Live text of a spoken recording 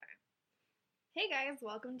Hey guys,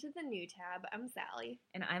 welcome to the new tab. I'm Sally.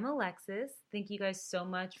 And I'm Alexis. Thank you guys so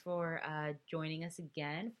much for joining us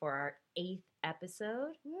again for our 8th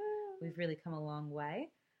episode. Woo. We've really come a long way.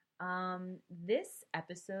 This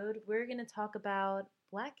episode, we're going to talk about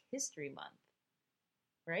Black History Month,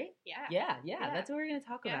 right? Yeah. Yeah. That's what we're going to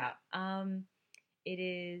talk Yeah. about. It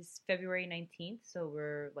is February 19th, so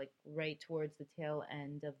we're like right towards the tail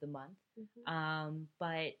end of the month.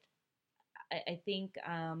 But I think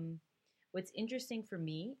what's interesting for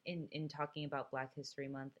me in talking about Black History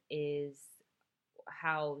Month is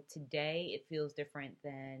how today it feels different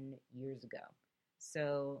than years ago.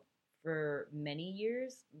 So for many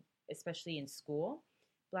years, especially in school,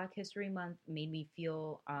 Black History Month made me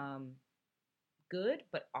feel good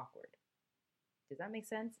but awkward. Does that make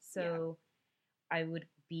sense? So I would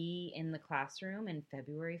be in the classroom and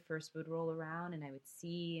February 1st would roll around and I would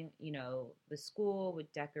see, the school would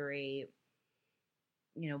decorate,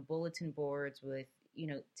 bulletin boards with,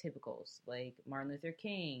 typicals like Martin Luther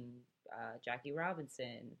King, Jackie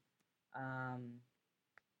Robinson,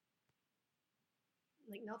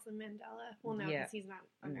 Like Nelson Mandela. Well, no, yeah, because he's not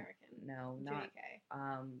American. no, not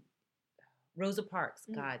JK. Rosa Parks.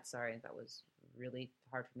 God, sorry, that was really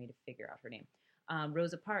hard for me to figure out her name.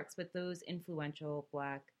 Rosa Parks, but those influential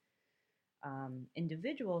Black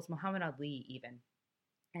individuals, Muhammad Ali even.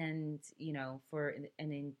 And, for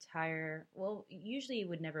an entire, well, usually it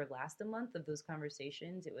would never last a month of those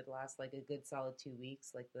conversations. It would last like a good solid 2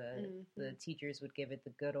 weeks. Like the teachers would give it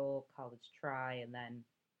the good old college try and then,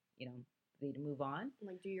 they'd move on.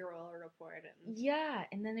 Like do your oral report. Yeah.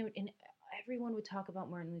 And then and everyone would talk about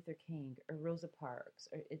Martin Luther King or Rosa Parks.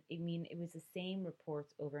 It was the same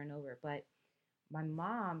reports over and over. But my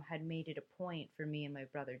mom had made it a point for me and my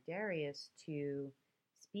brother Darius to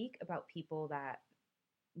speak about people that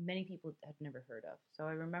many people had never heard of. So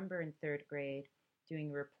I remember in 3rd grade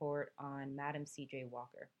doing a report on Madam C.J.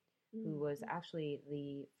 Walker, who was actually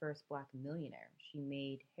the first Black millionaire. She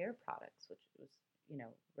made hair products, which was,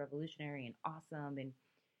 revolutionary and awesome. And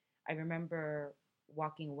I remember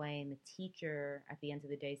walking away and the teacher at the end of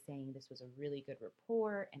the day saying, this was a really good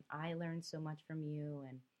report and I learned so much from you.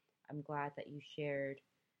 And I'm glad that you shared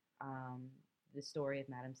the story of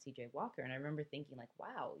Madam C.J. Walker. And I remember thinking like,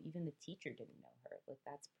 wow, even the teacher didn't know her. Like,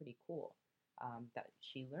 that's pretty cool that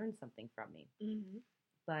she learned something from me.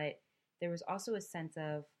 But there was also a sense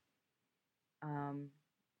of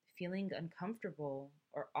feeling uncomfortable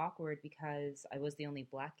or awkward because I was the only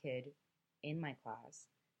Black kid in my class.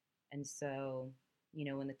 And so,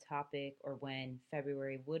 when the topic or when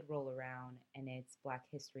February would roll around and it's Black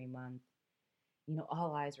History Month,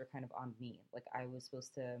 all eyes were kind of on me. Like I was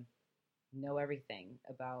supposed to know everything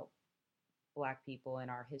about Black people and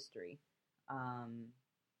our history.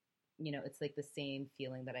 It's like the same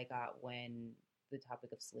feeling that I got when the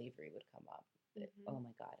topic of slavery would come up. Oh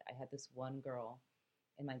my God, I had this one girl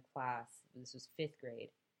in my class, this was 5th grade,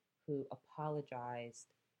 who apologized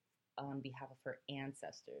on behalf of her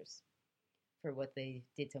ancestors for what they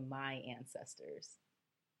did to my ancestors.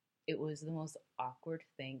 It was the most awkward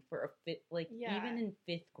thing for even in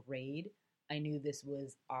 5th grade, I knew this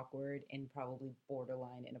was awkward and probably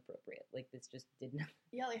borderline inappropriate. Like this just didn't.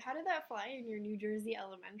 Yeah, like how did that fly in your New Jersey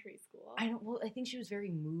elementary school? I think she was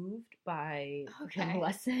very moved by the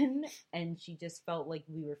lesson and she just felt like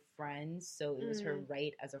we were friends. So it was her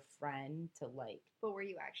right as a friend to like. But were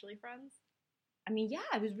you actually friends? I mean, yeah,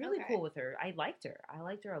 I was really cool with her. I liked her. I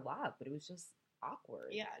liked her a lot, but it was just awkward.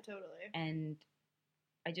 Yeah, totally. And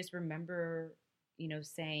I just remember,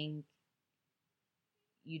 saying,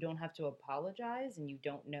 you don't have to apologize and you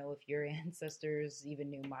don't know if your ancestors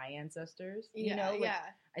even knew my ancestors.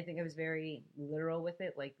 I think I was very literal with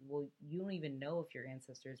it. Like, well, you don't even know if your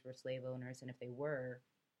ancestors were slave owners. And if they were,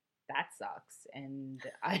 that sucks. And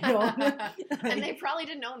I don't. And they probably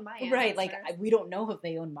didn't own my ancestors. Right. Like, we don't know if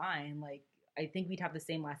they own mine. Like, I think we'd have the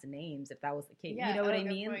same last names if that was the case. Yeah, you know what I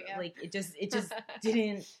mean? Point, yeah. Like, it just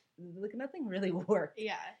didn't, like, nothing really worked.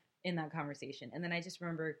 Yeah. In that conversation. And then I just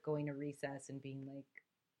remember going to recess and being like,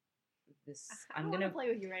 I'm gonna play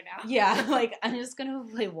with you right now. Yeah, like I'm just gonna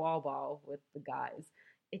play wall ball with the guys.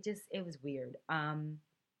 It was weird.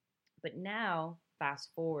 But now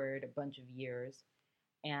fast forward a bunch of years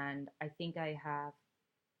and I think I have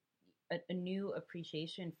a new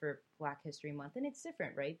appreciation for Black History Month. And it's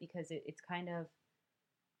different, right? Because it's kind of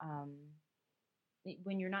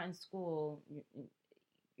when you're not in school,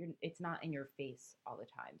 it's not in your face all the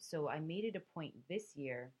time. So I made it a point this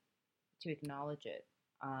year to acknowledge it.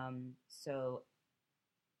 So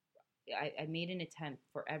I made an attempt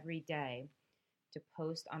for every day to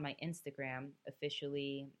post on my Instagram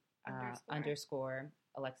officially _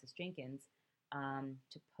 Alexis Jenkins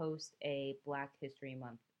to post a Black History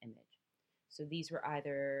Month image. So these were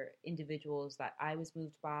either individuals that I was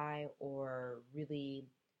moved by or really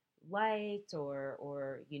liked, or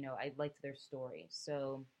I liked their story.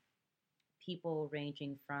 So people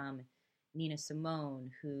ranging from Nina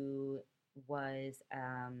Simone, who was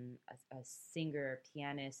a singer,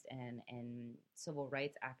 pianist, and civil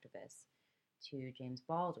rights activist, to James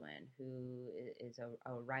Baldwin, who is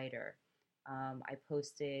a writer. I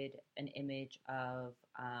posted an image of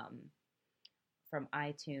from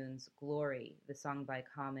iTunes Glory, the song by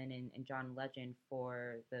Common and John Legend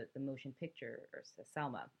for the motion picture, or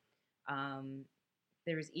Selma.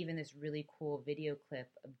 There was even this really cool video clip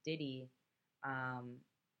of Diddy,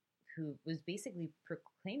 who was basically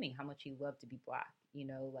proclaiming how much he loved to be Black.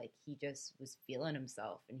 Like he just was feeling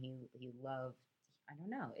himself, and he loved, I don't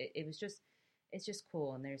know, it's just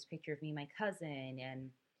cool. And there's a picture of me and my cousin, and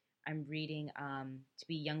I'm reading To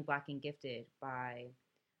Be Young, Black, and Gifted by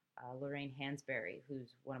Lorraine Hansberry,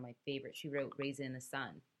 who's one of my favorites. She wrote Raisin in the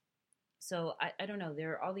Sun. So I don't know,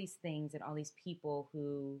 there are all these things and all these people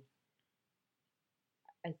who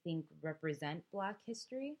I think represent Black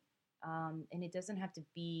history. And it doesn't have to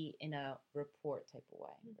be in a report type of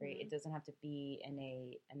way, right? It doesn't have to be in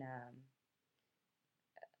a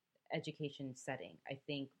education setting. I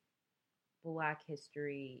think Black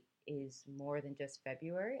history is more than just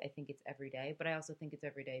February. I think it's every day, but I also think it's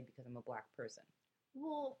every day because I'm a Black person.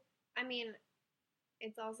 Well, I mean,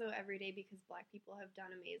 it's also every day because Black people have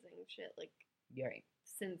done amazing shit, like, right,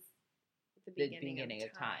 since the beginning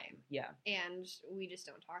of time. Yeah. And we just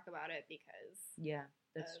don't talk about it because... Yeah,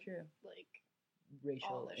 that's true. Like, racial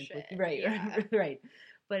all the shit. Right, yeah. right.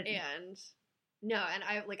 But... And... No, and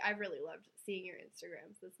I've really loved seeing your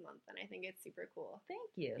Instagrams this month, and I think it's super cool. Thank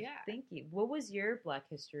you. Yeah. Thank you. What was your Black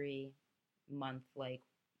History Month like?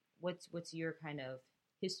 What's your kind of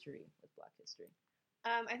history with Black history?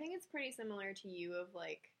 I think it's pretty similar to you, of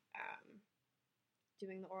like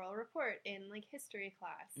doing the oral report in like history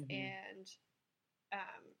class, and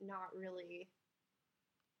not really,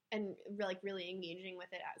 and like really engaging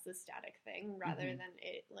with it as a static thing rather than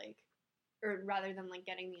it like, or rather than like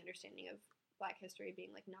getting the understanding of Black history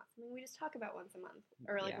being like not something we just talk about once a month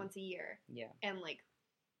or like once a year. Yeah. And like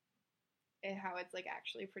how it's like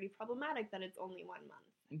actually pretty problematic that it's only 1 month.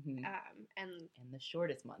 And the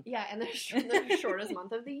shortest month. Yeah, and the shortest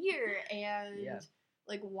month of the year. And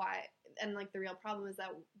like why, and like the real problem is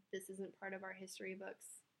that this isn't part of our history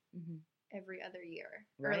books every other year.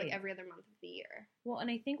 Right. Or like every other month of the year. Well,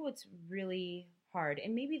 and I think what's really hard,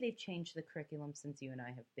 and maybe they've changed the curriculum since you and I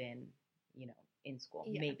have been, in school.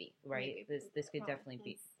 Yeah, maybe, right? Maybe. This could definitely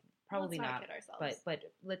be, probably not, but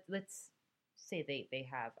let's say they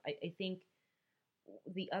have. I think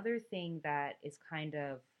the other thing that is kind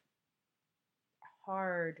of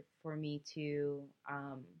hard for me to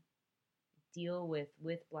deal with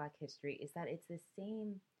Black history is that it's the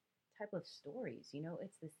same type of stories.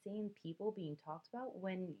 It's the same people being talked about,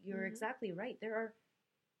 when you're exactly right. There are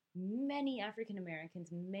many African Americans,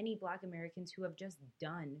 many Black Americans who have just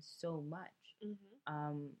done so much.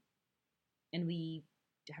 And we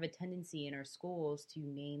have a tendency in our schools to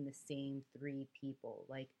name the same 3 people.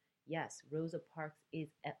 Like, yes, Rosa Parks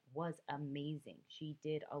was amazing. She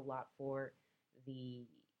did a lot for the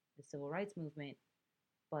civil rights movement,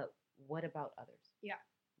 but what about others? Yeah.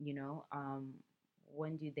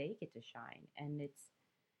 When do they get to shine? And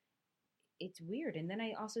it's weird. And then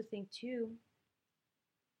I also think too,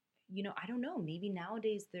 I don't know, maybe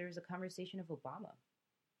nowadays there's a conversation of Obama,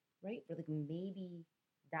 right? Where like maybe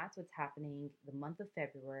that's what's happening the month of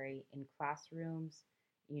February in classrooms,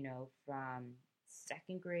 from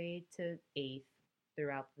 2nd grade to 8th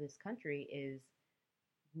throughout this country, is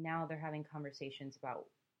now they're having conversations about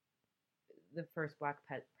the first Black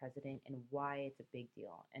president and why it's a big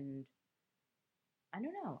deal. And I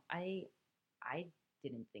don't know, I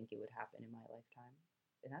didn't think it would happen in my lifetime.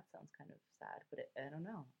 And that sounds kind of sad, but I don't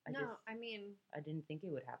know. I didn't think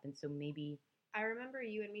it would happen. So maybe... I remember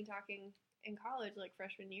you and me talking in college, like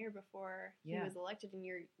freshman year, before he was elected, and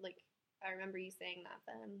you're like, I remember you saying that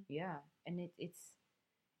then. Yeah, and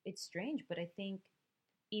it's strange, but I think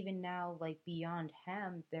even now, like beyond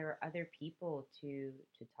him, there are other people to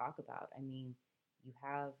talk about. I mean, you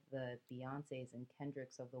have the Beyoncés and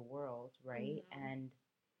Kendricks of the world, right? And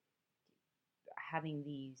having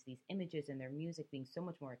these images and their music being so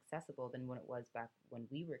much more accessible than when it was back when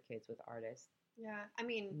we were kids with artists. Yeah, I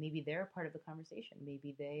mean... Maybe they're part of the conversation.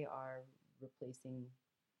 Maybe they are replacing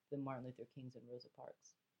the Martin Luther Kings and Rosa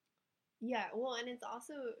Parks. Yeah, well, and it's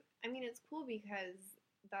also... I mean, it's cool because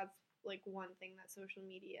that's, like, one thing that social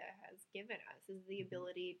media has given us is the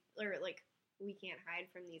ability... Or, like, we can't hide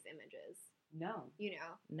from these images. No. You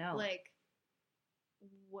know? No. Like,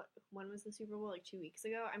 when was the Super Bowl? Like 2 weeks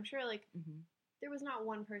ago? I'm sure, like, there was not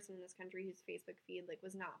one person in this country whose Facebook feed, like,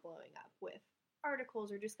 was not blowing up with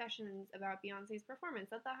articles or discussions about Beyonce's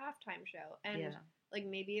performance at the halftime show. And, like,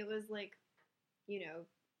 maybe it was, like, you know,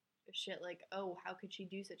 shit like, oh, how could she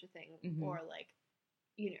do such a thing? Or, like,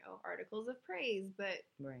 you know, articles of praise.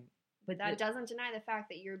 But that doesn't deny the fact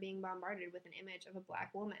that you're being bombarded with an image of a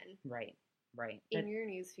black woman. Right. In your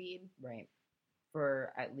newsfeed. Right.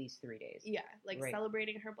 For at least 3 days. Yeah, like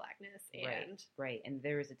celebrating her blackness. And Right. And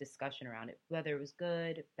there was a discussion around it. Whether it was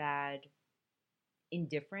good, bad,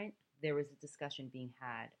 indifferent, there was a discussion being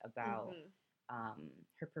had about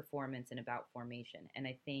her performance and about Formation. And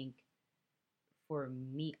I think for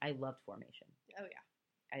me, I loved Formation. Oh, yeah.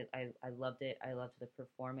 I loved it. I loved the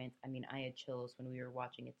performance. I mean, I had chills when we were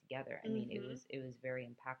watching it together. I mean, it was very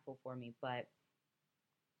impactful for me. But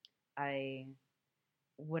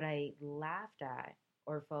what I laughed at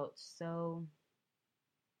or felt so,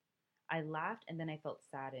 I laughed and then I felt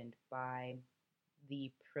saddened by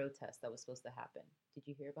the protest that was supposed to happen. Did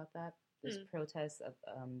you hear about that? This protest of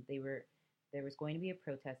there was going to be a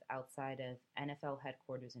protest outside of NFL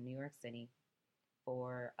headquarters in New York City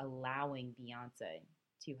for allowing Beyonce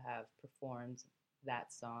to have performed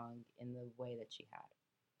that song in the way that she had,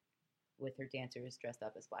 with her dancers dressed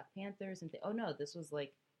up as Black Panthers and this was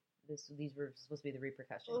like these were supposed to be the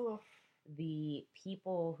repercussions. Ugh. The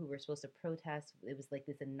people who were supposed to protest, it was like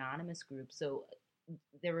this anonymous group. So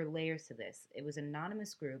there were layers to this. It was an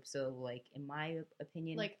anonymous group, so like in my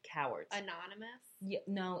opinion, like cowards. Anonymous? Yeah,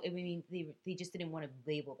 no, I mean they just didn't want to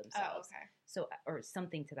label themselves. Oh, okay. So or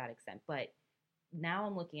something to that extent. But now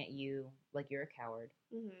I'm looking at you like you're a coward.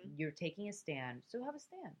 You're taking a stand. So have a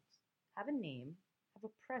stand. Have a name. Have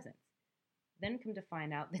a presence. Then come to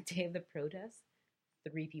find out the day of the protest,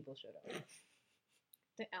 3 people showed up.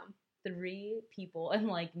 Damn. 3 people and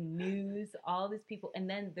like news, all these people, and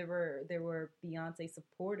then there were Beyonce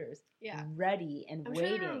supporters, ready and I'm waiting.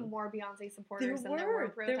 Sure there were more Beyonce supporters than there were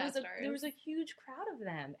protesters. There was a huge crowd of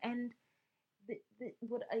them, and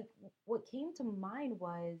what came to mind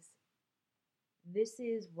was, this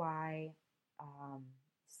is why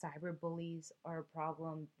cyberbullies are a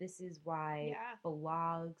problem. This is why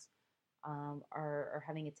blogs are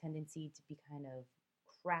having a tendency to be kind of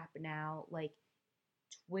crap now. Like,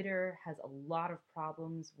 Twitter has a lot of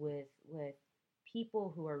problems with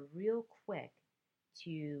people who are real quick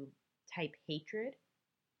to type hatred,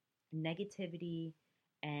 negativity,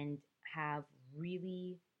 and have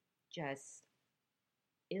really just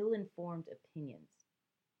ill-informed opinions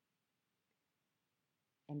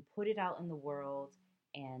and put it out in the world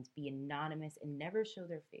and be anonymous and never show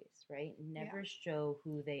their face, right? Never show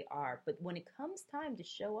who they are. But when it comes time to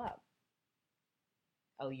show up,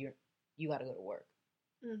 you got to go to work.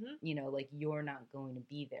 You know, like, you're not going to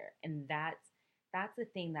be there. And that's the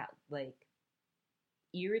thing that, like,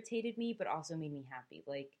 irritated me, but also made me happy.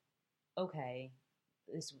 Like, okay,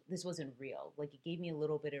 this wasn't real. Like, it gave me a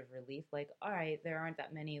little bit of relief. Like, all right, there aren't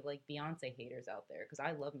that many, like, Beyonce haters out there, because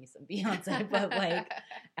I love me some Beyonce. But, like,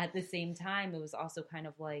 at the same time, it was also kind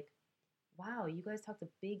of like, wow, you guys talked a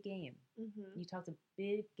big game. You talked a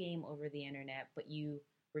big game over the internet, but you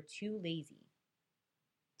were too lazy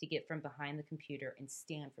to get from behind the computer and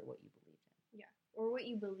stand for what you believed in. Yeah. Or what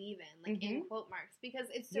you believe in, like, in quote marks. Because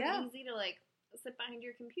it's so easy to, like, sit behind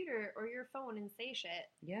your computer or your phone and say shit.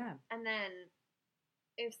 Yeah. And then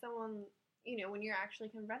if someone, you know, when you're actually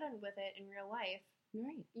confronted with it in real life,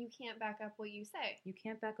 right, you can't back up what you say. You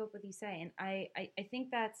can't back up what you say. And I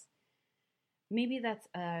think maybe that's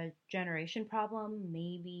a generation problem.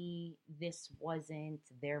 Maybe this wasn't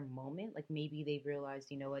their moment. Like, maybe they realized,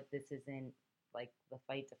 you know what, this isn't, like, the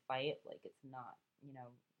fight to fight. Like, it's not, you know,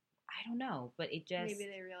 I don't know. But it just... Maybe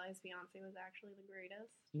they realized Beyonce was actually the greatest.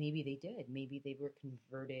 Maybe they did. Maybe they were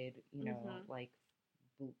converted, you know, like,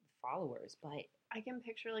 followers. But I can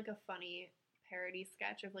picture, like, a funny parody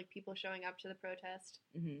sketch of, like, people showing up to the protest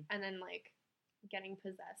and then, like, getting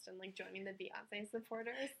possessed and, like, joining the Beyonce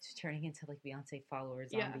supporters. Just turning into, like, Beyonce follower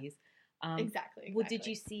zombies. Exactly. Well, did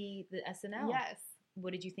you see the SNL? Yes.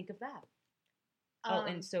 What did you think of that?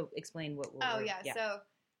 And so explain what... So,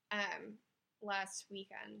 last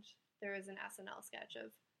weekend, there was an SNL sketch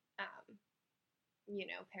of, you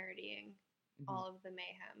know, parodying all of the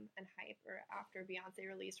mayhem and hype after Beyonce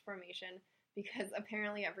released Formation, because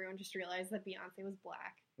apparently everyone just realized that Beyonce was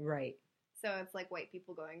black. Right. So it's like white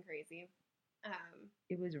people going crazy.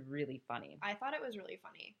 It was really funny. I thought it was really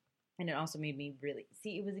funny. And it also made me really...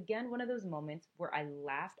 See, it was, again, one of those moments where I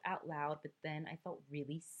laughed out loud, but then I felt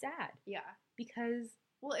really sad. Yeah. Because...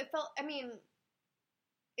 Well, it felt... I mean,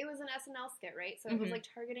 it was an SNL skit, right? So it was like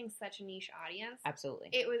targeting such a niche audience. Absolutely.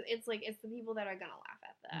 It's the people that are gonna laugh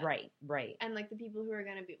at that. Right. And like the people who are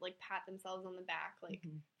gonna be like pat themselves on the back like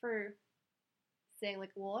for saying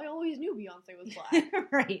like, well, I always knew Beyonce was black.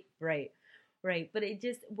 Right. But it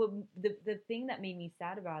just the thing that made me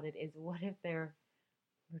sad about it is, what if there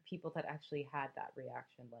were people that actually had that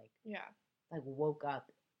reaction, like woke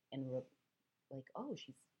up and were like, oh,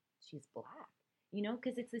 she's black,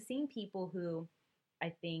 because it's the same people who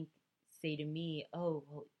I think say to me, oh,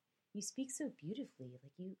 well, you speak so beautifully,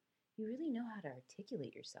 like you really know how to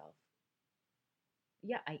articulate yourself.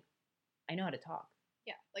 Yeah, I know how to talk.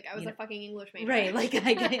 Yeah, like I was a fucking English major. Right, like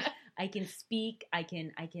I can speak, I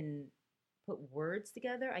can put words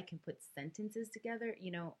together, I can put sentences together,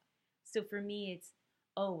 So for me, it's,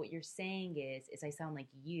 oh, what you're saying is I sound like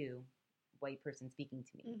you, white person speaking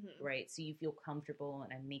to me, right? So you feel comfortable,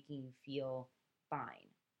 and I'm making you feel fine.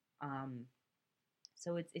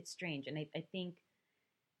 So it's strange, and I think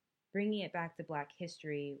bringing it back to Black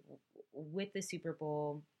history with the Super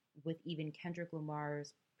Bowl, with even Kendrick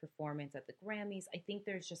Lamar's performance at the Grammys, I think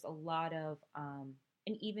there's just a lot of,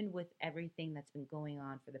 and even with everything that's been going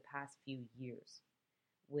on for the past few years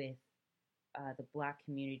with the Black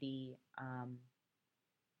community,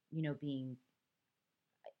 being,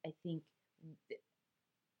 I think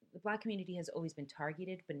the Black community has always been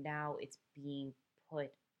targeted, but now it's being put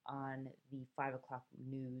on the 5 o'clock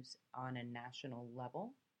news on a national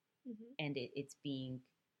level. And it's being,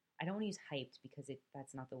 I don't want to use hyped because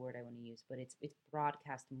that's not the word I want to use, but it's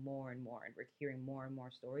broadcast more and more, and we're hearing more and more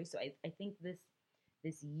stories. So I think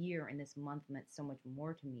this year and this month meant so much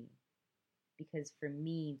more to me, because for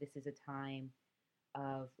me, this is a time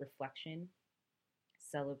of reflection,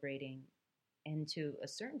 celebrating, and to a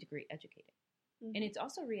certain degree, educating. And it's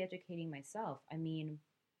also re-educating myself. I mean,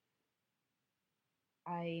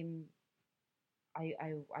 I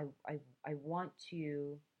want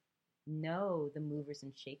to know the movers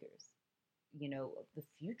and shakers, the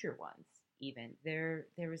future ones. Even there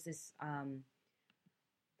was this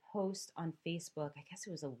post on Facebook, I guess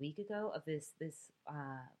it was a week ago, of this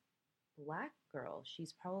Black girl.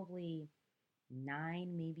 She's probably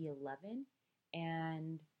 9, maybe 11,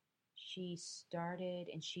 and she started,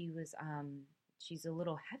 and she was she's a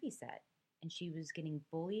little heavyset, and she was getting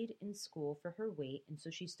bullied in school for her weight, and so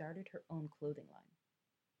she started her own clothing line.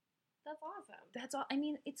 That's awesome. That's all. I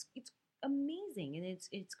mean, it's amazing, and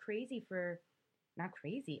it's crazy not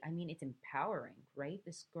crazy. I mean, it's empowering, right?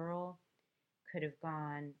 This girl could have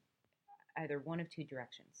gone either one of two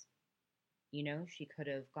directions. She could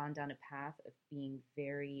have gone down a path of being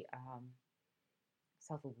very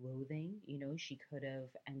self-loathing. She could have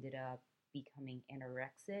ended up becoming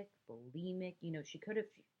anorexic, bulimic. She could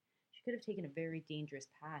have taken a very dangerous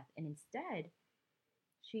path, and instead,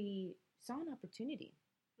 she saw an opportunity,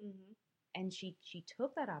 and she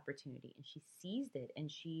took that opportunity, and she seized it, and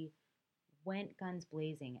she went guns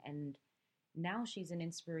blazing, and now she's an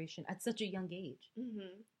inspiration at such a young age.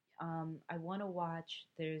 I want to watch.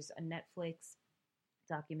 There's a Netflix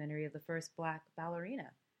documentary of the first Black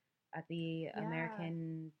ballerina at the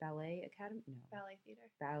American Ballet Academy. No,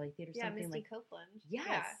 Ballet Theater. Yeah, something Misty like Copeland. Yes,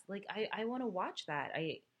 yeah. Like I want to watch that.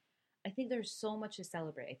 I think there's so much to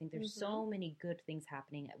celebrate. I think there's so many good things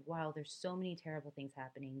happening, while there's so many terrible things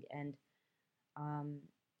happening, and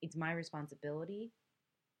it's my responsibility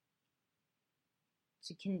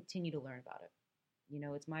to continue to learn about it.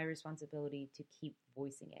 It's my responsibility to keep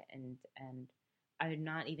voicing it, and I'm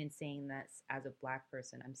not even saying this as a Black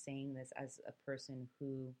person. I'm saying this as a person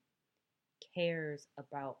who cares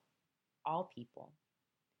about all people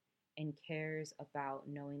and cares about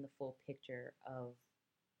knowing the full picture of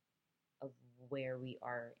where we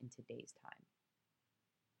are in today's time.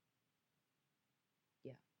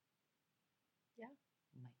 Yeah.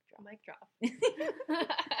 Mic drop.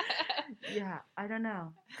 Yeah, I don't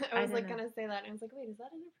know. I was gonna say that, and I was like, wait, is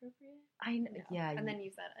that inappropriate? I know. No. Yeah. And then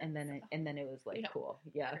you said it. And then it was like, cool.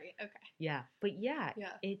 Yeah. Great. Okay. Yeah. But yeah.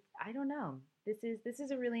 I don't know. This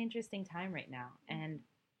is a really interesting time right now, and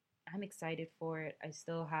I'm excited for it. I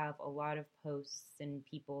still have a lot of posts and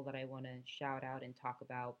people that I want to shout out and talk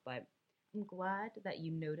about, but I'm glad that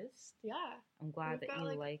you noticed. Yeah. I'm glad that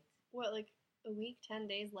you liked. What, like a week, 10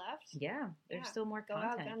 days left? Yeah. There's still more Go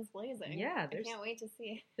content. Out guns blazing. Yeah. I can't wait to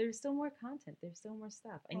see. There's still more content. There's still more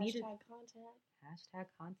stuff. Hashtag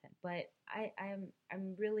content. But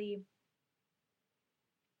I'm really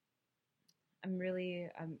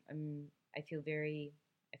I feel very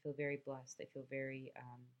blessed. I feel very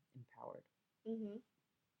empowered.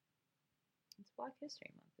 It's Black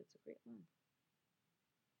History Month. It's a great month.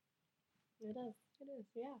 It is.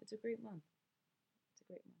 Yeah. It's a great month.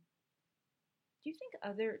 Do you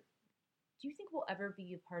think we'll ever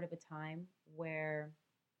be a part of a time where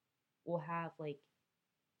we'll have like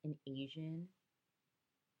an Asian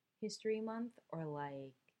History Month or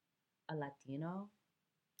like a Latino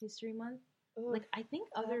History Month? Oof, Like I think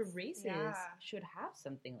other that's, races yeah. should have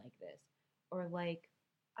something like this. Or like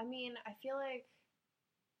I mean, I feel like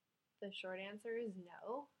the short answer is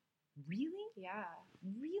no. really? Yeah.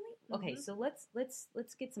 Really? Okay, Mhm. so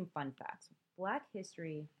let's get some fun facts. Black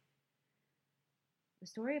history. The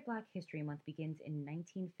story of Black History Month begins in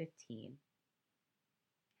 1915,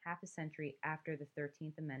 half a century after the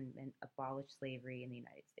 13th Amendment abolished slavery in the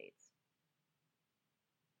United States.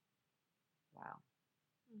 Wow.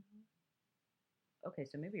 Mhm. Okay,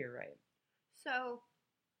 so maybe you're right. So,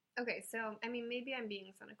 okay, so I mean, maybe I'm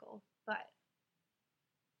being cynical, but,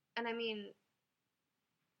 and I mean,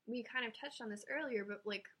 we kind of touched on this earlier, but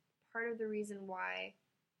like part of the reason why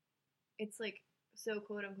it's like so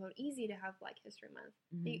quote unquote easy to have Black History Month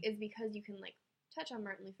is because you can like touch on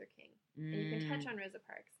Martin Luther King and you can touch on Rosa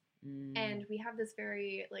Parks, and we have this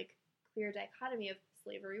very like clear dichotomy of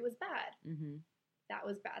slavery was bad. That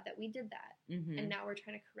was bad that we did that, and now we're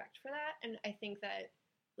trying to correct for that. And I think that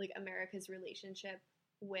like America's relationship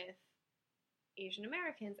with Asian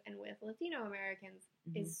Americans and with Latino Americans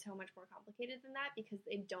is so much more complicated than that because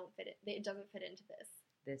they don't fit it. It doesn't fit into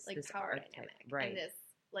this like this power archetype, dynamic right? And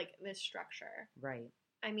this structure, right?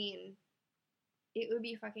 I mean, it would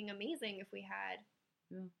be fucking amazing if we had,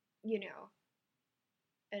 you know,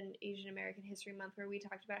 an Asian American History Month where we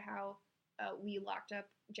talked about how we locked up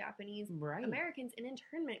Japanese Americans in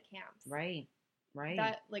internment camps. Right.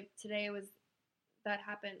 That like that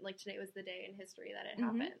happened. Like today was the day in history that it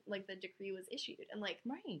happened. Like the decree was issued, and like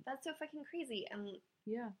that's so fucking crazy. And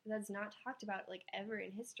that's not talked about like ever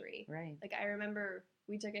in history. Right. Like I remember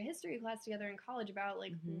we took a history class together in college about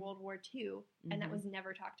like World War II, and that was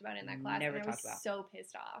never talked about in that class. Never and I was so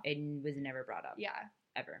pissed off. It was never brought up. Yeah.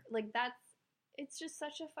 Ever. Like it's just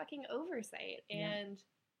such a fucking oversight. And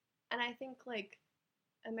I think like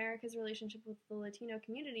America's relationship with the Latino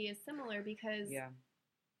community is similar because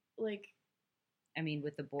like I mean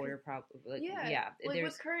with the border problem like like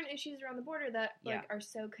with current issues around the border that like are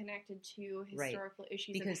so connected to historical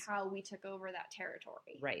issues because, of how we took over that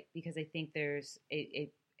territory. Right. Because I think there's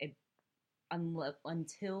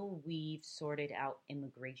until we've sorted out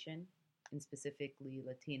immigration and specifically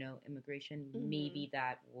Latino immigration, maybe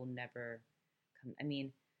that will never come. I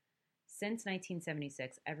mean, since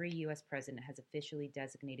 1976, every U.S. president has officially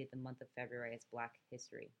designated the month of February as Black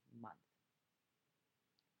History Month.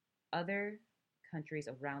 Other countries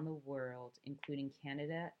around the world, including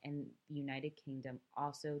Canada and the United Kingdom,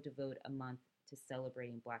 also devote a month to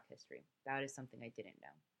celebrating Black history. That is something I didn't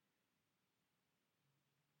know.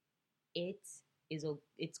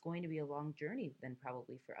 It's going to be a long journey then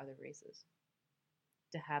probably for other races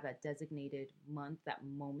to have that designated month, that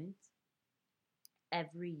moment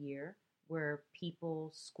every year where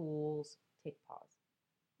people, schools take pause.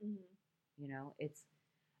 You know, it's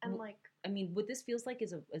and like I mean, what this feels like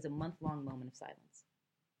is a month-long moment of silence.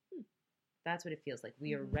 That's what it feels like.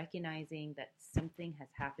 We are recognizing that something has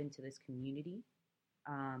happened to this community,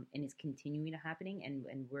 and is continuing to happening,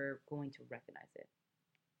 and we're going to recognize it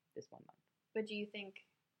this 1 month. But do you think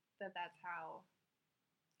that that's how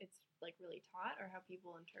it's like really taught, or how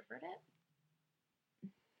people interpret it?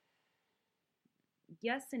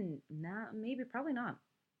 Yes and not. Maybe, probably not.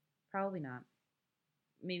 Probably not.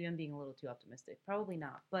 Maybe I'm being a little too optimistic. Probably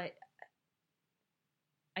not. But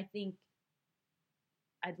I think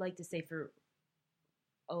I'd like to say for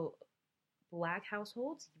Black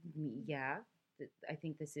households, yeah, I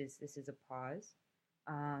think this is a pause.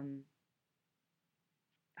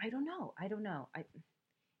 I don't know.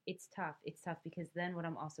 It's tough. It's tough because then what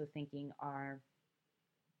I'm also thinking are,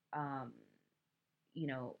 you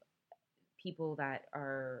know, people that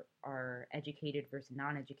are educated versus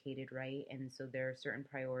non-educated, right? And so there are certain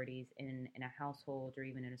priorities in a household or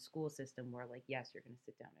even in a school system where, like, yes, you're going to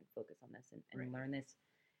sit down and focus on this and learn this,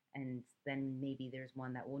 and then maybe there's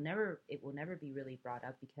one that will never be really brought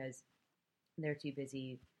up because they're too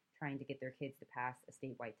busy trying to get their kids to pass a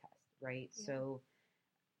statewide test, right? Yeah. So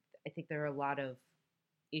I think there are a lot of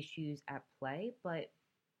issues at play, but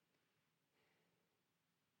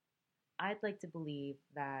I'd like to believe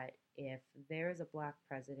that if there is a Black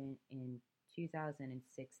president in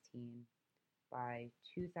 2016, by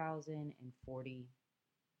 2040,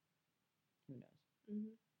 who knows?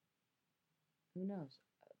 Who knows?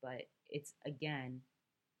 But it's, again,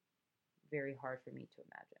 very hard for me to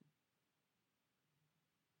imagine.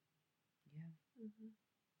 Yeah.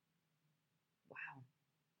 Wow.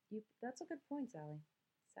 That's a good point, Sally.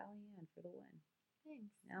 Sally Ann for the win.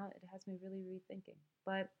 Thanks. Now it has me really rethinking.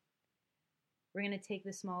 But we're going to take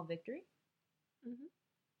the small victory. Mm-hmm.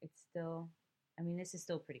 It's still, I mean, this is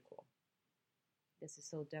still pretty cool. This is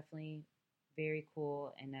still definitely very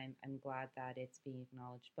cool, and I'm glad that it's being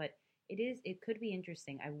acknowledged. But it could be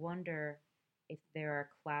interesting. I wonder if there are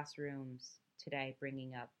classrooms today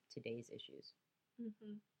bringing up today's issues.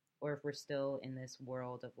 Mm-hmm. Or if we're still in this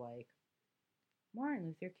world of like, Martin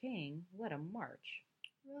Luther King led a march.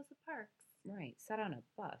 Rosa Parks. Right. Sat on a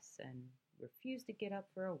bus and refused to get up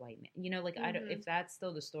for a white man. You know, like, I don't, Mm-hmm. if that's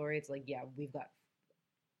still the story, it's like, yeah, we've got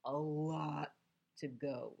a lot to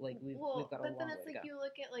go. Like, we've got a long way to go. But then it's like, you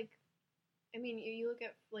look at, like, I mean, you look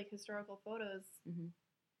at, like, historical photos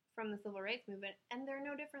from the Civil Rights Movement, and they're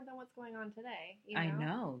no different than what's going on today. You know? I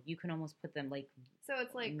know. You can almost put them, like, so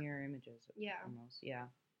it's like mirror images. Yeah. Almost, yeah.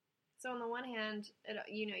 So on the one hand,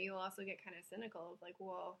 you know, you'll also get kind of cynical of like,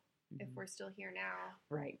 well, if we're still here now,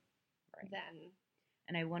 right, then.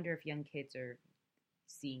 And I wonder if young kids are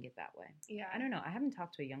seeing it that way. Yeah. I don't know. I haven't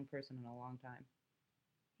talked to a young person in a long time.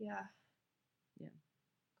 Yeah. Yeah.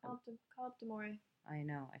 Call up Demoy. I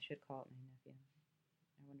know. I should call up my nephew.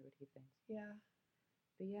 I wonder what he thinks. Yeah.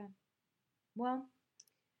 But yeah. Well.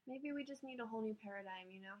 Maybe we just need a whole new paradigm,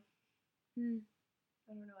 you know?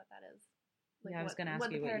 I don't know what that is. Like, yeah, I was going to ask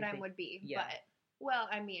what you the what paradigm you think. would be. Yeah. But, well,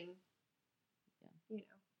 I mean, you know.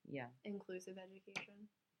 Yeah. Inclusive education.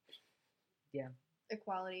 Yeah.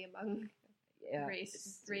 Equality among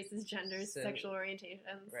races, genders, sexual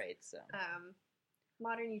orientations. Right, so.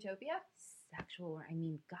 Modern utopia? I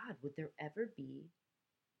mean, God, would there ever be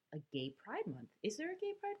a gay pride month? Is there a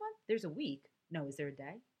gay pride month? There's a week. No, is there a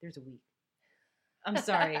day? There's a week. I'm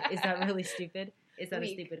sorry. Is that really stupid? Is that a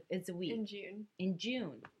stupid? It's a week. In June. In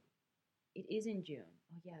June. It is in June.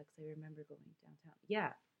 Oh, yeah, because I remember going downtown.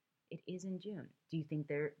 Yeah, it is in June. Do you think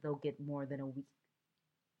they'll get more than a week?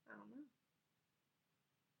 I don't know.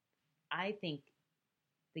 I think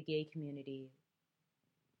the gay community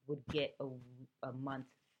would get a month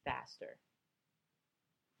faster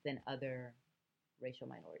than other racial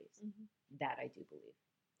minorities. Mm-hmm. That I do believe.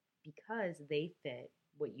 Because they fit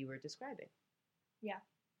what you were describing. Yeah.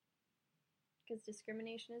 Because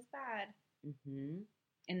discrimination is bad. Mm-hmm.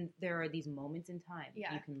 And there are these moments in time.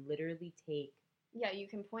 Yeah. You can literally take... Yeah, you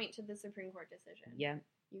can point to the Supreme Court decision. Yeah.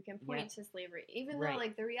 You can point to slavery. Even though,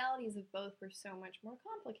 like, the realities of both were so much more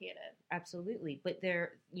complicated. Absolutely. But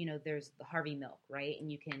there's the Harvey Milk, right? And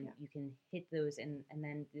you can hit those, and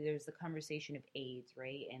then there's the conversation of AIDS,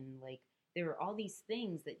 right? And, like, there are all these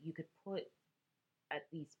things that you could put at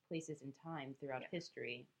these places in time throughout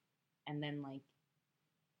history, and then, like,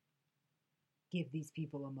 give these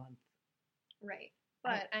people a month. Right.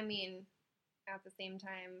 But, I mean, at the same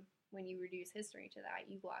time, when you reduce history to that,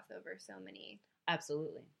 you gloss over so many.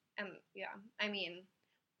 Absolutely. Yeah. I mean,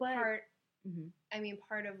 but,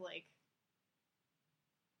 part of, like,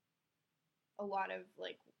 a lot of,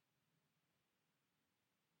 like,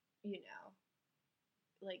 you know,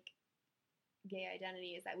 like, gay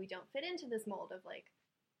identity is that we don't fit into this mold of, like,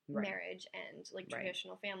 marriage and, like,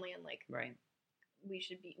 traditional family, and, like,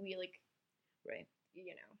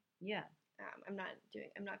 you know. Yeah. I'm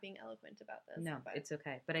not being eloquent about this. No, but, it's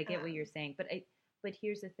okay. But I get what you're saying. But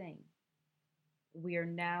here's the thing. We are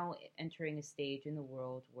now entering a stage in the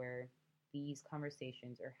world where these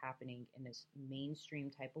conversations are happening in this mainstream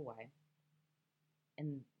type of way.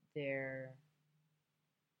 And there's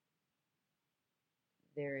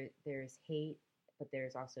hate, but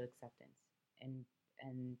there's also acceptance. And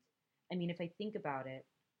I mean, if I think about it,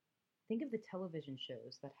 think of the television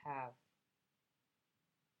shows that have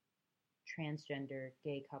transgender,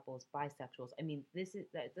 gay couples, bisexuals. I mean,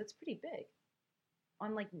 that's pretty big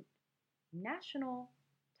on, like, national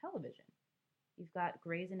television. You've got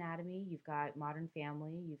Grey's Anatomy, you've got Modern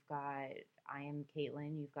Family, you've got I Am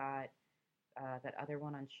Caitlin, you've got that other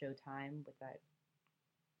one on Showtime with that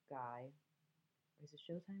guy. Is it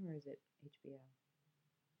Showtime or is it HBO?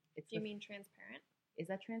 Do you mean Transparent? Is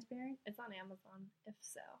that Transparent? It's on Amazon, if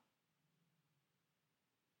so.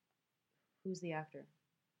 Who's the actor?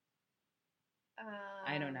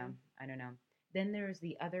 I don't know. Then there's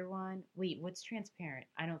the other one. Wait, what's Transparent?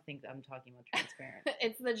 I don't think I'm talking about Transparent.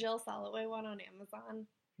 It's the Jill Soloway one on Amazon.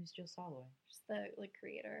 Who's Jill Soloway? Just the, like,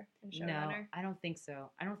 creator and showrunner. No, I don't think so.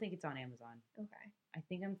 I don't think it's on Amazon. Okay. I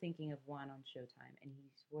think I'm thinking of one on Showtime, and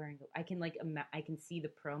he's wearing. I can see the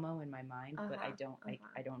promo in my mind, but I don't.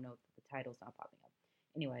 I don't know. The title's not popping up.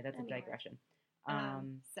 Anyway, that's a digression.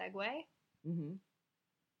 Segue. Mm-hmm.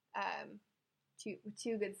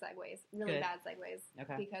 Two good segues. Really bad segues.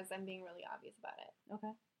 Okay. Because I'm being really obvious about it.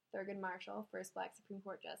 Okay. Thurgood Marshall, first Black Supreme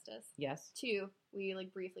Court justice. Yes. 2, we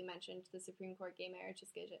like briefly mentioned the Supreme Court gay marriage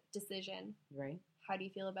decision. Right. How do you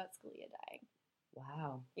feel about Scalia dying?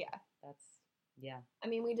 Wow. Yeah. That's, yeah. I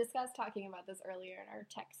mean, we discussed talking about this earlier in our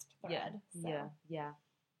text thread. Yeah.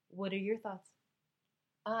 What are your thoughts?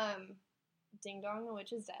 Ding dong, the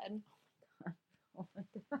witch is dead. Oh my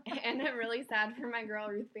God. And I'm really sad for my girl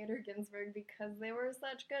Ruth Bader Ginsburg because they were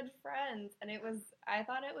such good friends, and I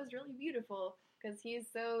thought it was really beautiful because he's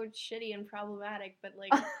so shitty and problematic, but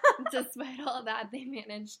like despite all that, they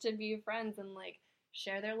managed to be friends and like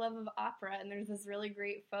share their love of opera. And there's this really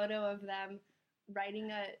great photo of them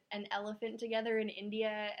riding an elephant together in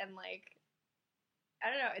India, and like I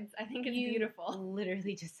don't know, I think it's beautiful.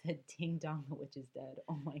 Literally just said "Ding dong, the witch is dead."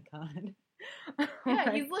 Oh my God.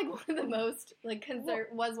 Yeah, he's like one of the most like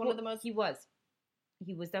one of the most. He was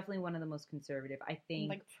definitely one of the most conservative. I think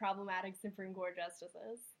like problematic Supreme Court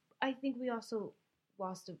justices. I think we also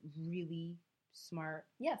lost a really smart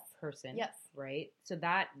person. Yes. Right? So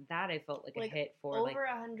that I felt like a hit for. Over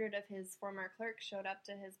 100 of his former clerks showed up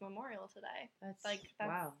to his memorial today. That's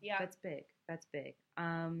wow. Yeah. That's big.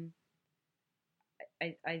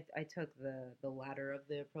 I took the latter of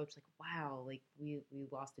the approach, like, wow, like we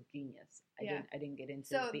lost a genius. I didn't get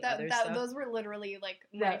into the other stuff. Those were literally like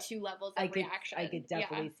my 2 levels of reaction. I could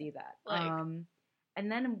definitely see that.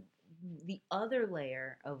 And then the other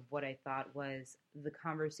layer of what I thought was the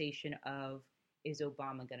conversation of, is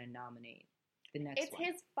Obama going to nominate the next one? It's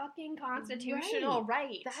his fucking constitutional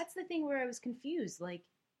right. That's the thing where I was confused. Like,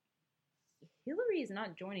 Hillary is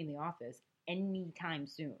not joining the office anytime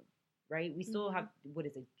soon. Right? We still have, what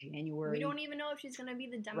is it, January? We don't even know if she's going to be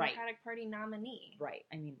the Democratic Party nominee. Right.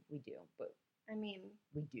 I mean, we do, but... we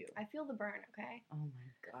do. I feel the burn, okay? Oh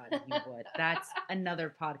my God, you would. That's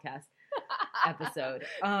another podcast episode.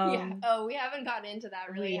 Oh, we haven't gotten into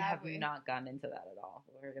that really, have we? We have not gotten into that at all.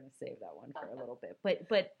 We're going to save that one for a little bit.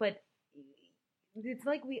 But it's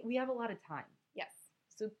like we have a lot of time. Yes.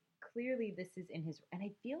 So clearly this is in his... And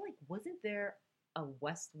I feel like, wasn't there a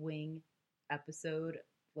West Wing episode...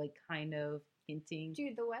 like kind of hinting.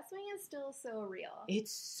 Dude, The West Wing is still so real.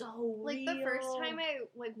 It's so real. Like the first time I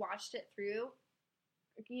like watched it through,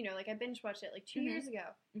 you know, like I binge watched it like 2 years ago.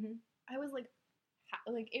 Mm-hmm. I was like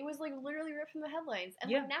it was like literally ripped from the headlines, and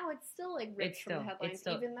like now it's still like ripped from the headlines,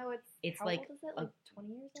 even though it's how like old is it? Like 20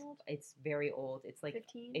 years old? It's very old. It's like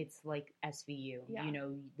 15. It's like SVU. Yeah. You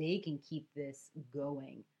know, they can keep this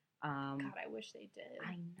going. God, I wish they did.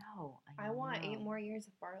 I know. I want 8 more years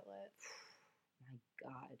of Bartlett. My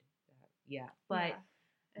God. Yeah. But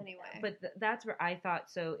anyway. But that's where I thought,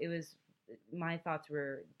 so it was, my thoughts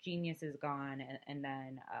were genius is gone. And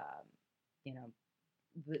then, you know,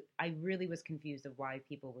 I really was confused of why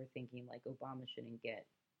people were thinking like Obama shouldn't get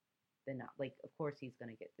like, of course he's going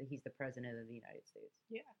to get he's the president of the United States.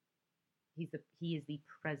 Yeah. He is the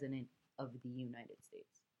president of the United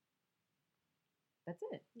States. That's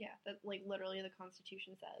it. Yeah. That like literally the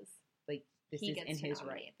Constitution says like this he is gets in to his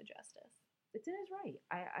nominate right. the justice. It's in his right.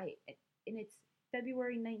 And it's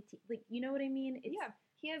February 19th. Like, you know what I mean? It's,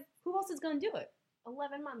 he has. Who else is going to do it?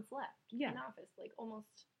 11 months left in office. Like,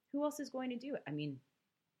 almost. Who else is going to do it? I mean,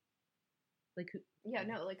 like, who? Yeah,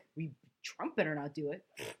 no, like. Trump better not do it.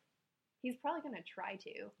 He's probably going to try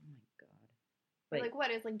to. Oh, my God. Like,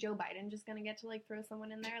 what? Is, like, Joe Biden just going to get to, like, throw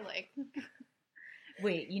someone in there? Like.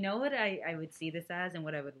 Wait, you know what I would see this as, and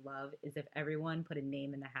what I would love is if everyone put a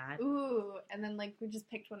name in the hat. Ooh, and then like we just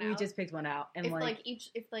picked one out. We just picked one out, and if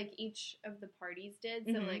each of the parties did.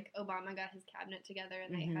 So like Obama got his cabinet together,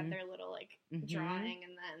 and they had their little like drawing,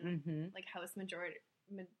 and then like House Majority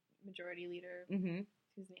Leader, whose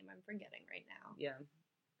name I'm forgetting right now. Yeah,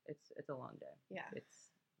 it's a long day. Yeah, it's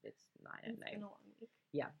 9 at night. It's been a long week.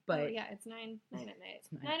 Yeah, but it's 9 at night. It's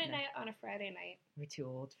 9 at night on a Friday night. We're too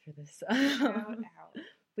old for this. Shout out.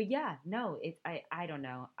 But yeah, no, I don't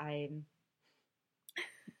know. I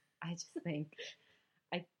just think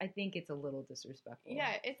I think it's a little disrespectful.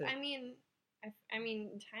 Yeah, I mean,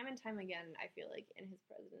 time and time again, I feel like in his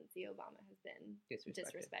presidency, Obama has been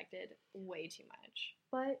disrespected way too much.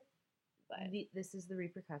 But this is the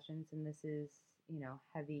repercussions, and this is, you know,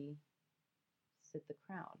 heavy. Sit the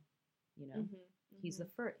crown, you know. He's the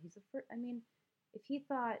first. I mean, if he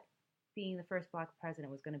thought being the first Black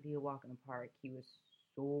president was going to be a walk in the park, he was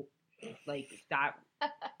so like that.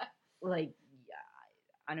 Like, yeah,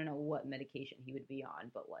 I don't know what medication he would be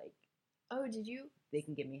on, but like, oh, did you? They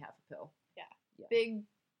can give me half a pill. Yeah. Big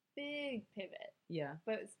pivot. Yeah,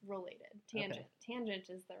 but it's related. Tangent. Okay. Tangent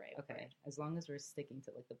is the right word. As long as we're sticking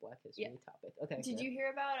to like the Black history topic. Okay. Did you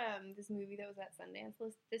hear about this movie that was at Sundance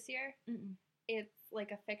this year? Mm-mm. It's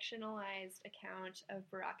like a fictionalized account of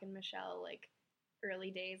Barack and Michelle like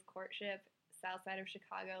early days courtship, south side of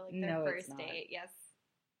Chicago, like No, their it's first not. date. Yes.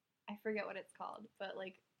 I forget what it's called, but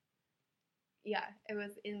like, yeah, it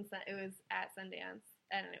was at Sundance,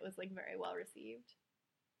 and it was like very well received.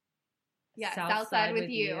 Yeah, South Side with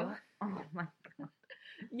You. Oh my god.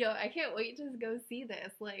 Yo, I can't wait to go see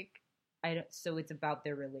this. Like, So it's about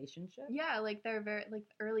their relationship? yeah, like they're very like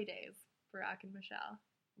early days, Barack and Michelle.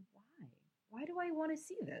 Why? Why do I want to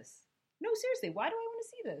see this? No, seriously, why do I want to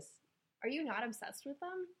see this? Are you not obsessed with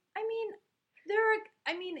them? I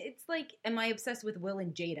mean, it's like, am I obsessed with Will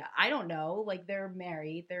and Jada? I don't know. Like, they're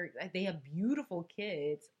married. They have beautiful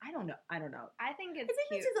kids. I don't know. I think it's I think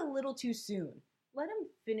cute. this is a little too soon. Let him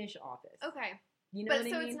finish Office. Okay. You know what I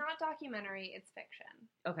mean? So it's not documentary, it's fiction.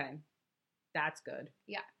 Okay. That's good.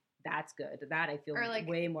 Yeah. That's good. That I feel like,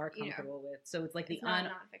 way more comfortable with. So it's like it's not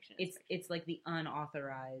nonfiction. It's like the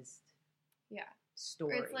unauthorized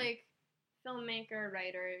story. Or it's like filmmaker,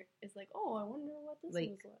 writer is like, oh, I wonder what this was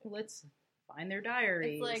like. Let's find their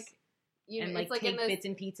diaries. It's like, you know, and like it's like take bits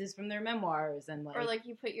and pieces from their memoirs and like, or like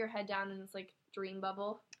you put your head down in this like dream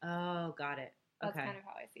bubble. Oh, got it. That's okay. kind of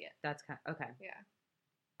how I see it. That's kind of, okay. Yeah.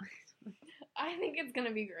 I think it's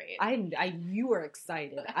gonna be great. You are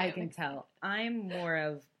excited. I can tell. I'm more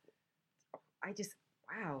of,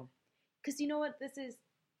 wow. Because you know what? This is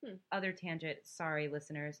other tangent. Sorry,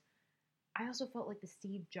 listeners. I also felt like the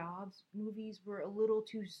Steve Jobs movies were a little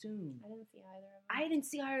too soon. I didn't see either of them. I didn't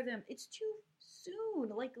see either of them. It's too soon.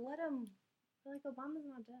 Like, let him. Like, Obama's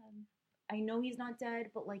not dead. I know he's not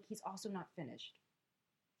dead, but like, he's also not finished.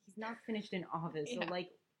 He's not finished in office. Yeah. So like,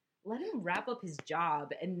 let him wrap up his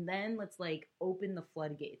job and then let's like open the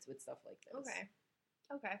floodgates with stuff like this.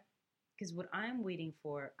 Okay. Because what I'm waiting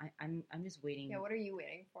for, I'm just waiting. Yeah, what are you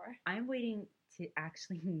waiting for? I'm waiting to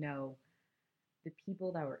actually know the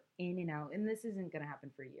people that were in and out, and this isn't going to happen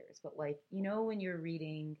for years, but like, you know, when you're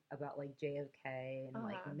reading about like JFK and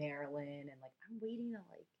like Marilyn, and like, I'm waiting to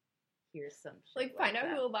like hear some shit like find out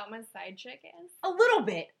that. who Obama's side chick is? A little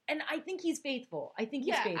bit, and I think he's faithful. I think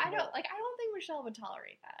he's faithful. I don't think Michelle would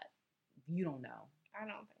tolerate that. You don't know. I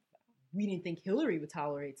don't think so. We didn't think Hillary would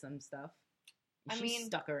tolerate some stuff. She's I mean,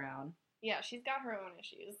 stuck around. Yeah, she's got her own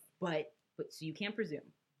issues. But so you can't presume.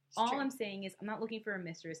 It's All true. I'm saying is I'm not looking for a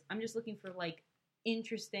mistress. I'm just looking for like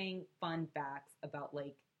interesting, fun facts about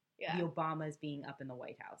like the Obamas being up in the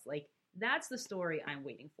White House. Like, that's the story I'm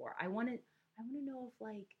waiting for. I want to know if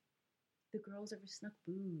like the girls ever snuck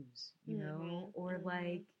booze, you know, or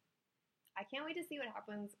like. I can't wait to see what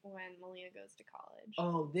happens when Malia goes to college.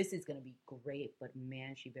 Oh, this is gonna be great, but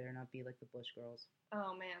man, she better not be like the Bush girls.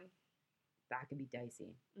 Oh man, that could be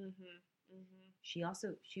dicey. She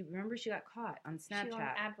remember she got caught on Snapchat. She went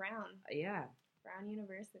at Brown. Yeah. Brown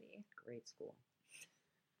University. Great school.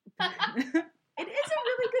 It is a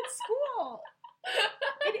really good school.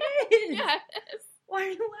 It is. Yeah, it is. Why are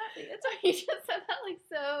you laughing? You just said that like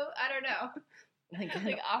so, I don't know. Like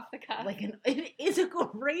off the cuff. It is a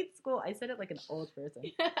great school. I said it like an old person.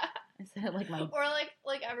 Yeah. I said it like my... Or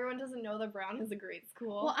like everyone doesn't know that Brown is a great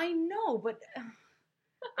school. Well, I know, but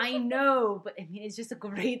I mean, it's just a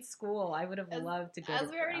great school. I would have loved to go to Brown.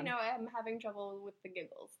 As we already know, I'm having trouble with the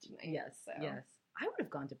giggles tonight. Yes, so. yes. I would have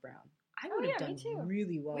gone to Brown. I would have done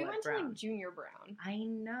really well We at went Brown. to like junior Brown. I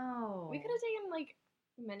know. We could have taken like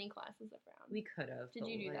many classes at Brown. We could have. Did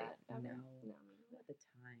you do that? No. No. At the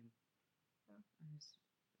time.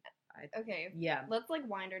 Okay. Yeah. Let's like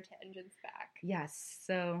wind our tangents back. Yes.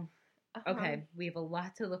 So, okay, we have a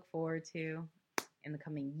lot to look forward to in the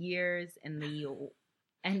coming years. In the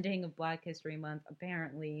ending of Black History Month,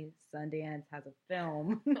 apparently Sundance has a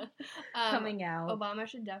film coming out. Obama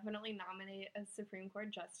should definitely nominate a Supreme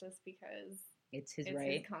Court justice because it's his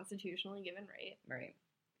right. His constitutionally given right. Right.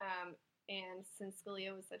 And since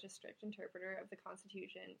Scalia was such a strict interpreter of the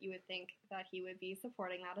Constitution, you would think that he would be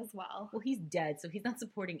supporting that as well. Well, he's dead, so he's not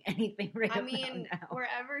supporting anything right now.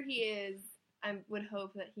 Wherever he is, I would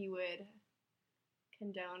hope that he would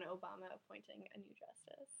condone Obama appointing a new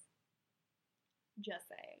justice. Just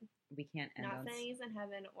saying. We can't end Not saying he's in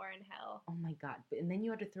heaven or in hell. Oh my god. And then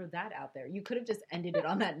you had to throw that out there. You could have just ended it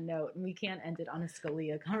on that note, and we can't end it on a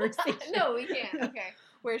Scalia conversation. No, we can't. Okay.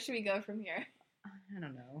 Where should we go from here? I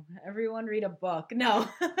don't know. Everyone read a book. No.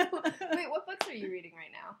 Wait, what books are you reading right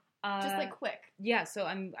now? Just like quick. Yeah, so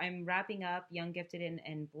I'm wrapping up Young, Gifted,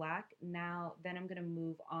 and Black. Now, then I'm going to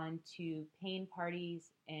move on to Pain, Parties,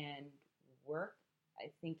 and Work. I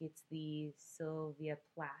think it's the Sylvia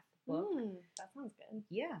Plath book. That sounds good.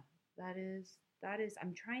 Yeah, that is.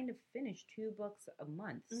 I'm trying to finish 2 books a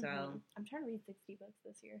month, so. I'm trying to read 60 books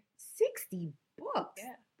this year. 60 books?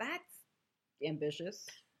 Yeah. That's ambitious.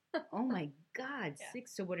 Oh my god, Yeah.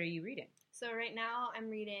 6. So what are you reading? So right now I'm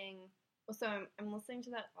reading Well, so I'm listening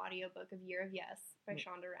to that audiobook of Year of Yes by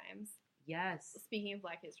Shonda Rhimes. Yes. Speaking of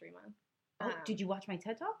Black History Month. Oh, did you watch my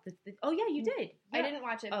TED Talk? Oh, yeah, you did. Yeah. I didn't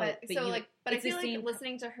watch it, but I feel like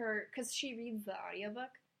listening to her, because she reads the audiobook.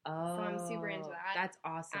 Oh, so I'm super into that. That's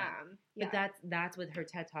awesome. Yeah. But that's what her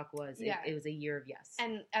TED Talk was. Yeah. It was a Year of Yes.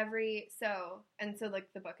 And so like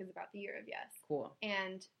the book is about the Year of Yes. Cool.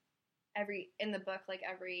 And in the book, like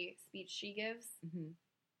every speech she gives,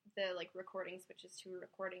 the like recording switches to a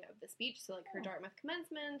recording of the speech. So like her Dartmouth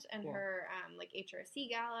commencement and her like HRC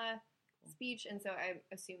gala speech. And so I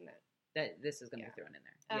assume that this is going to be thrown in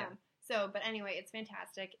there. Yeah. But anyway, it's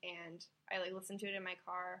fantastic, and I like listen to it in my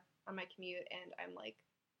car on my commute, and I'm like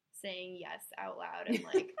saying yes out loud and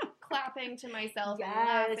like clapping to myself and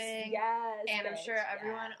laughing. Yes. And I'm sure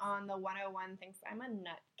everyone on the 101 thinks I'm a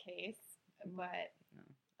nutcase, but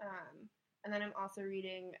and then I'm also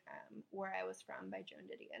reading Where I Was From by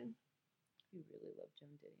Joan Didion. You really love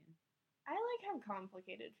Joan Didion. I like have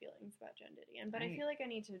complicated feelings about Joan Didion, but I feel like I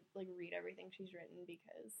need to like read everything she's written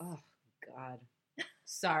because God.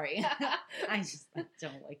 Sorry. I just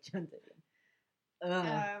don't like Joan Didion.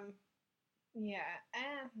 Yeah.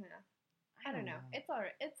 I don't know. It's all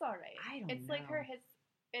right. It's know. like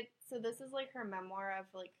so this is like her memoir of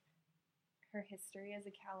like her history as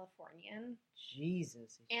a Californian.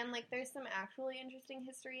 Jesus. And like there's some actually interesting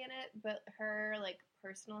history in it, but her like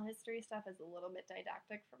personal history stuff is a little bit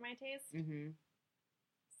didactic for my taste. Mm-hmm.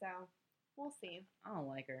 So we'll see. I don't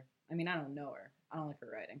like her. I mean, I don't know her. I don't like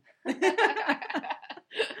her writing.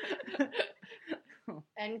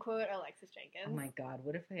 End quote, Alexis Jenkins. Oh my God,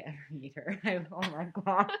 what if I ever meet her? Oh my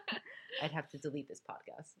God. I'd have to delete this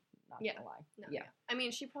podcast. Not gonna lie. No, yeah. I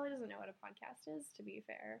mean, she probably doesn't know what a podcast is, to be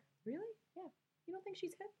fair. Really? Yeah. You don't think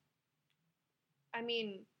she's hip? I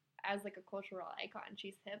mean, as like a cultural icon,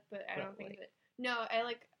 she's hip, but I don't think that. No, I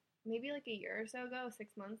like maybe like a year or so ago,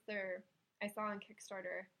 6 months. I saw on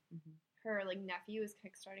Kickstarter. Mm-hmm. Her like nephew is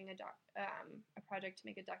kickstarting a project to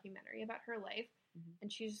make a documentary about her life,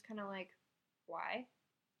 and she's just kind of like, why?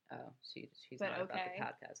 Oh, she's not about the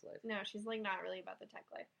podcast life. No, she's like not really about the tech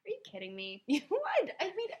life. Are you kidding me? What? I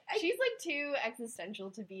mean, she's like too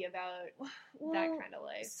existential to be about that kind of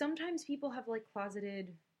life. Sometimes people have like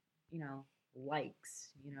closeted, likes.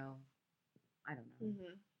 I don't know.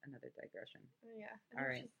 Mm-hmm. Another digression. Yeah. All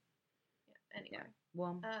right. Anyway. Yeah.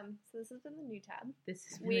 Well, so this has been the new tab.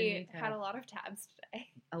 We had a lot of tabs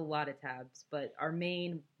today. A lot of tabs, but our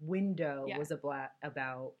main window was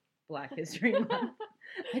about Black History Month.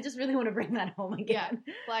 I just really want to bring that home again.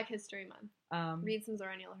 Yeah, Black History Month. Read some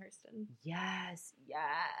Zora Neale Hurston. Yes.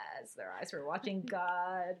 Their eyes were watching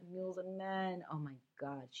God, Mules and Men. Oh my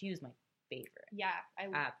God, she was my favorite. Yeah,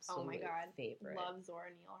 absolute oh my God, favorite. Love Zora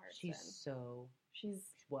Neale Hurston. She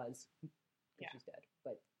was. Yeah. She's dead,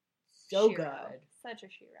 but so Shiro. good. Such a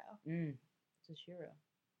Shiro. It's a Shiro.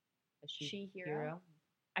 A she-hero.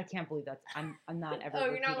 I can't believe that's. I'm not ever. Oh,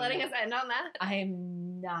 you're not letting us end on that? I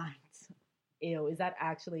am not. Ew, is that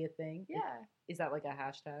actually a thing? Yeah. Is that like a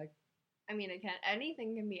hashtag? I mean,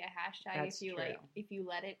 anything can be a hashtag that's if you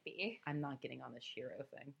let it be. I'm not getting on the Shiro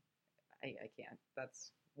thing. I can't.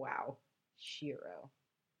 That's wow. Shiro.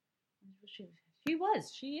 She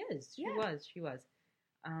was. She is. She was.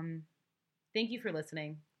 Thank you for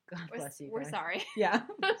listening. God bless you guys. We're sorry. Yeah.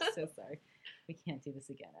 I'm so sorry. We can't do this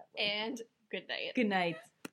again. And good night. Good night.